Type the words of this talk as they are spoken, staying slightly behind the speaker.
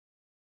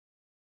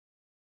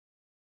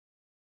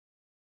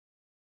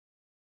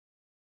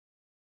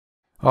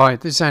Hi,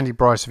 this is Andy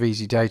Bryce of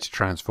Easy Data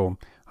Transform,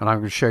 and I'm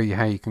going to show you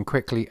how you can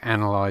quickly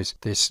analyze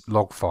this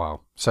log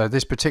file. So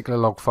this particular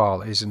log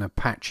file is an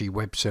Apache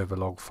web server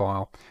log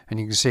file, and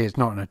you can see it's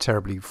not in a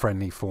terribly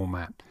friendly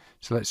format.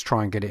 So let's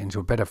try and get it into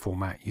a better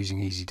format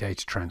using Easy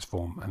Data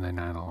Transform and then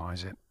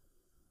analyze it.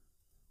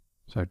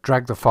 So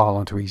drag the file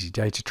onto Easy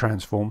Data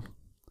Transform.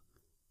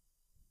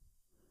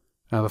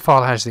 Now the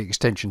file has the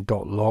extension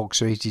 .log,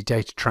 so Easy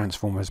Data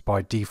Transform has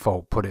by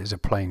default put it as a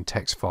plain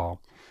text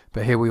file.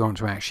 But here we want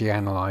to actually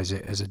analyze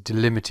it as a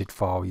delimited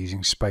file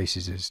using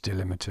spaces as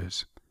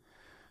delimiters.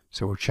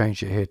 So we'll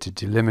change it here to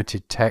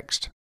delimited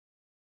text,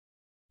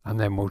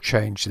 and then we'll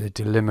change the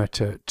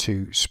delimiter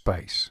to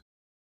space.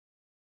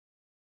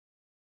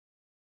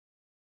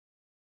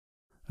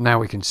 Now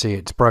we can see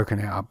it's broken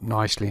it up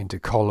nicely into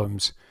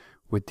columns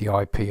with the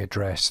IP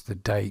address, the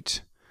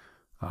date,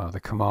 the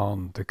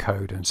command, the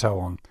code, and so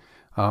on.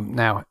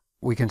 Now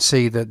we can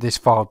see that this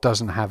file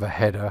doesn't have a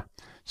header,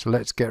 so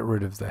let's get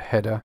rid of the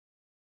header.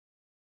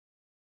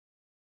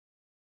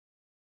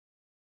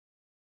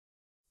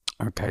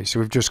 Okay, so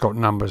we've just got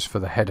numbers for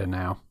the header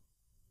now.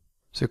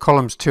 So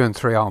columns 2 and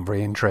 3 aren't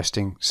very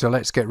interesting, so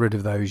let's get rid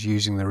of those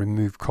using the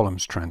remove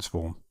columns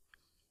transform.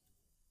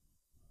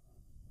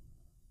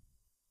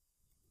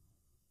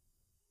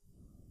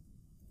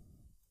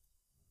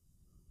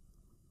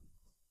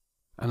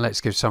 And let's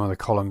give some of the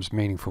columns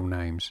meaningful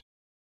names.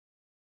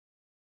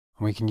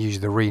 And we can use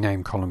the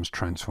rename columns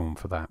transform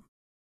for that.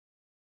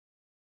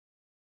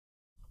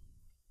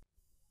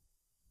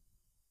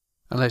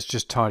 And let's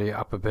just tidy it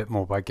up a bit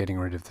more by getting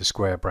rid of the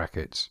square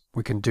brackets.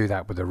 We can do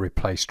that with a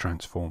replace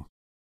transform.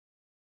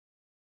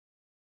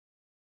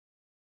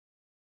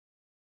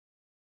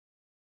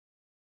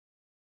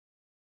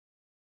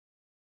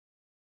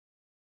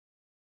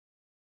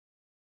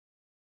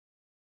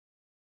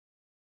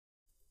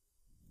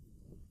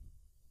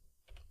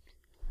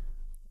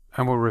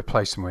 And we'll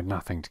replace them with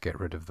nothing to get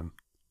rid of them.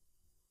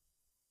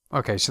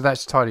 Okay, so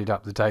that's tidied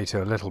up the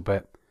data a little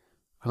bit.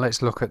 And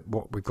let's look at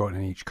what we've got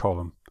in each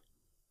column.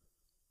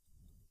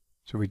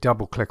 So we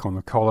double click on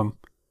the column.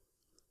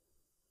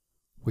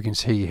 We can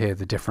see here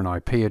the different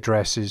IP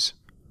addresses,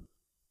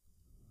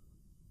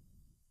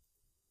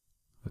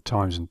 the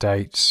times and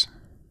dates,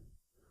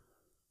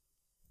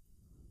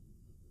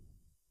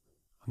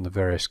 and the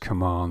various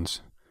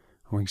commands.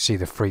 And we can see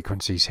the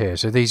frequencies here.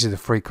 So these are the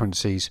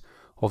frequencies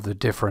of the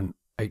different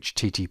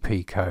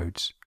HTTP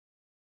codes.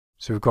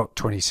 So we've got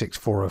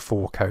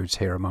 26404 codes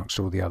here amongst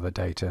all the other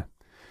data.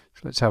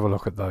 So let's have a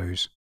look at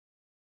those.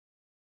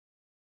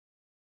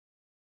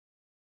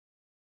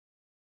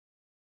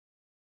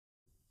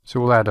 So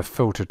we'll add a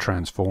filter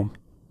transform.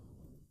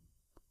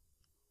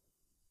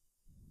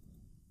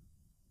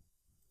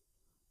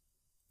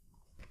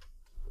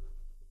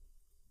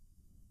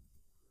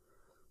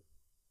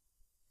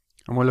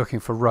 And we're looking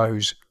for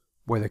rows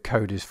where the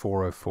code is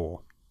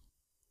 404.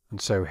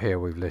 And so here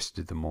we've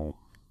listed them all.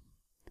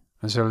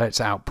 And so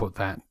let's output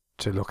that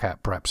to look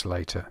at perhaps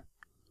later.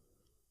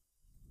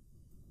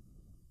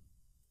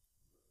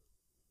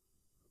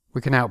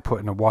 We can output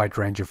in a wide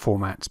range of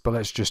formats, but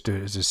let's just do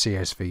it as a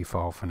CSV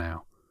file for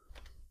now.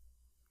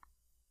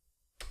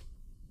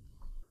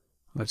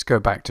 Let's go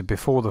back to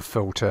before the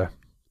filter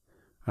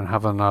and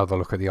have another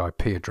look at the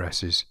IP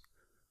addresses.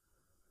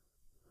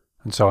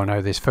 And so I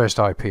know this first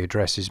IP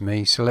address is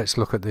me, so let's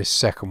look at this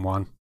second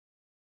one.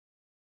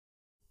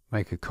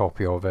 Make a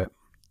copy of it.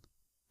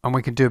 And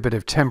we can do a bit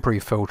of temporary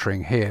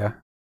filtering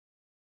here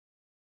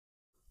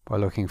by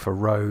looking for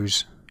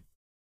rows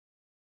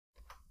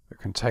that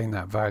contain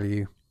that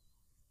value.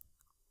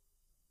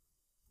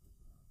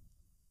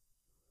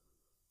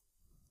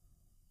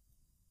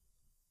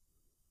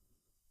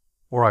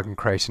 Or I can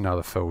create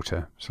another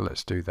filter, so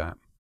let's do that.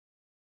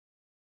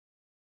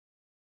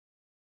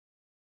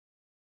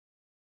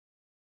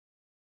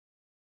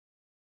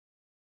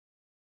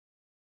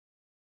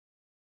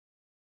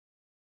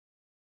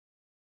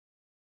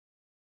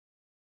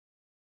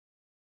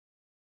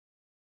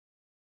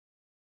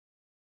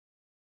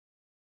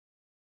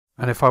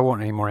 And if I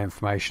want any more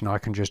information, I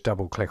can just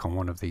double click on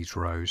one of these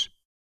rows.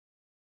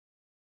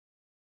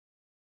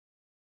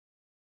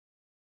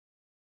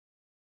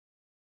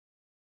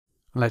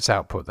 Let's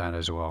output that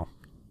as well.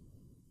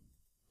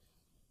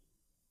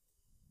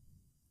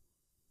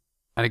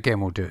 And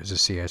again, we'll do it as a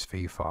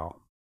CSV file.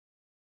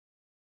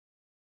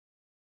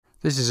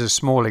 This is a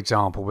small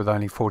example with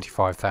only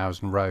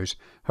 45,000 rows.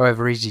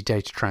 However, Easy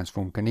Data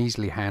Transform can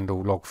easily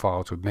handle log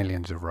files with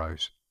millions of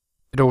rows.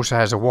 It also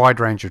has a wide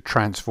range of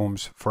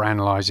transforms for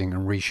analyzing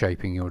and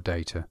reshaping your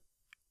data.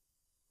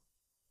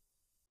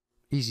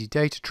 Easy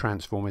Data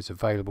Transform is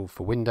available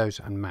for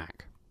Windows and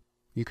Mac.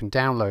 You can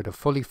download a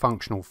fully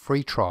functional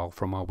free trial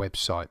from our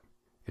website.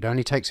 It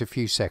only takes a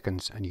few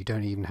seconds and you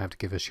don't even have to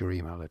give us your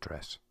email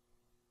address.